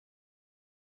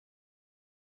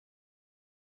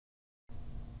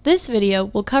This video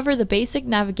will cover the basic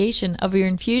navigation of your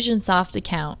Infusionsoft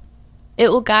account. It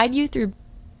will guide you through.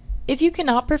 If you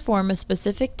cannot perform a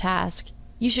specific task,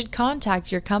 you should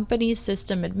contact your company's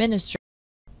system administrator.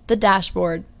 The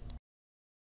dashboard.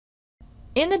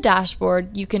 In the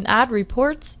dashboard, you can add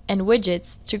reports and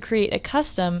widgets to create a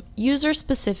custom,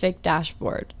 user-specific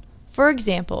dashboard. For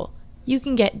example, you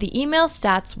can get the Email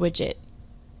Stats widget.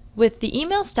 With the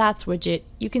Email Stats widget,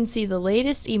 you can see the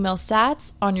latest email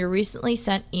stats on your recently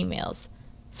sent emails,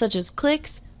 such as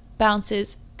clicks,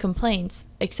 bounces, complaints,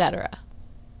 etc.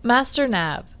 Master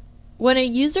Nav. When a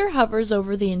user hovers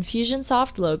over the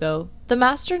Infusionsoft logo, the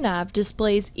Master Nav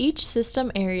displays each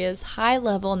system area's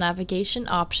high-level navigation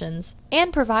options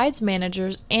and provides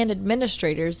managers and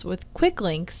administrators with quick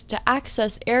links to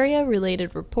access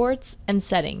area-related reports and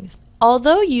settings.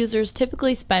 Although users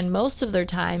typically spend most of their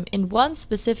time in one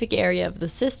specific area of the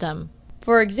system,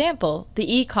 for example,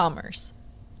 the e-commerce,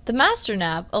 the Master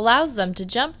Nav allows them to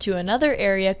jump to another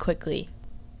area quickly.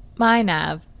 My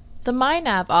Nav. The My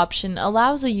Nav option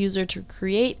allows a user to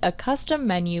create a custom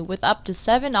menu with up to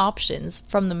 7 options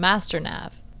from the Master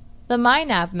Nav. The My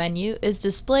Nav menu is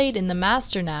displayed in the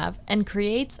Master Nav and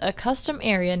creates a custom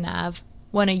area nav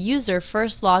when a user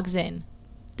first logs in.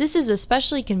 This is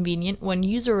especially convenient when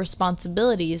user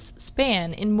responsibilities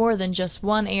span in more than just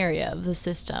one area of the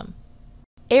system.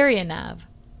 Area Nav.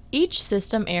 Each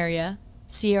system area,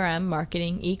 CRM,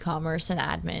 marketing, e-commerce, and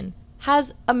admin,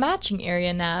 has a matching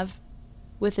area nav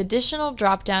with additional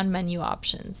drop-down menu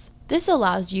options. This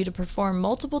allows you to perform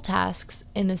multiple tasks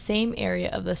in the same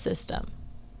area of the system.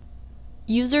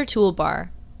 User Toolbar.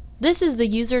 This is the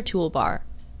User Toolbar.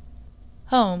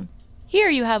 Home. Here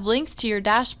you have links to your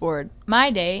dashboard,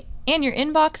 My Day, and your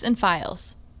inbox and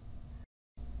files.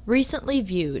 Recently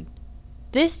Viewed.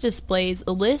 This displays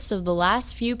a list of the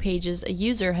last few pages a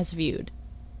user has viewed.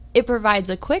 It provides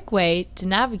a quick way to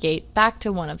navigate back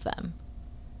to one of them.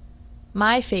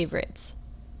 My Favorites.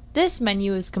 This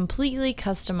menu is completely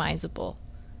customizable.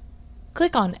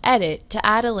 Click on Edit to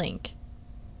add a link.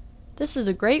 This is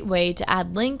a great way to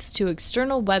add links to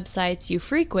external websites you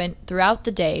frequent throughout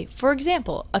the day, for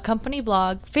example, a company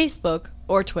blog, Facebook,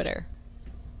 or Twitter.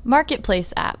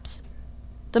 Marketplace Apps.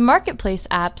 The Marketplace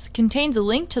Apps contains a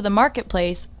link to the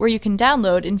Marketplace where you can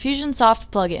download Infusionsoft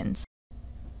plugins.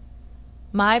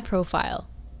 My Profile.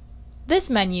 This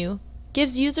menu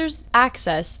gives users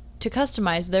access to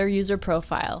customize their user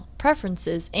profile,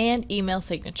 preferences, and email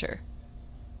signature.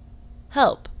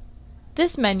 Help.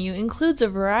 This menu includes a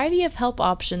variety of help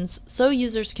options so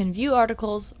users can view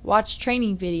articles, watch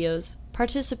training videos,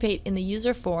 participate in the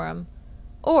user forum,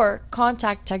 or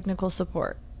contact technical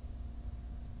support.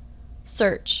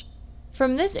 Search.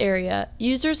 From this area,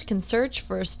 users can search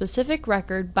for a specific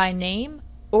record by name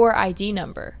or ID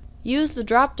number. Use the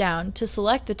drop-down to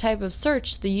select the type of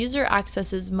search the user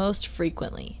accesses most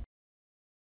frequently.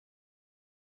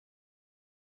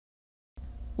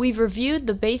 We've reviewed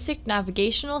the basic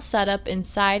navigational setup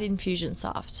inside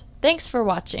Infusionsoft. Thanks for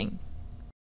watching.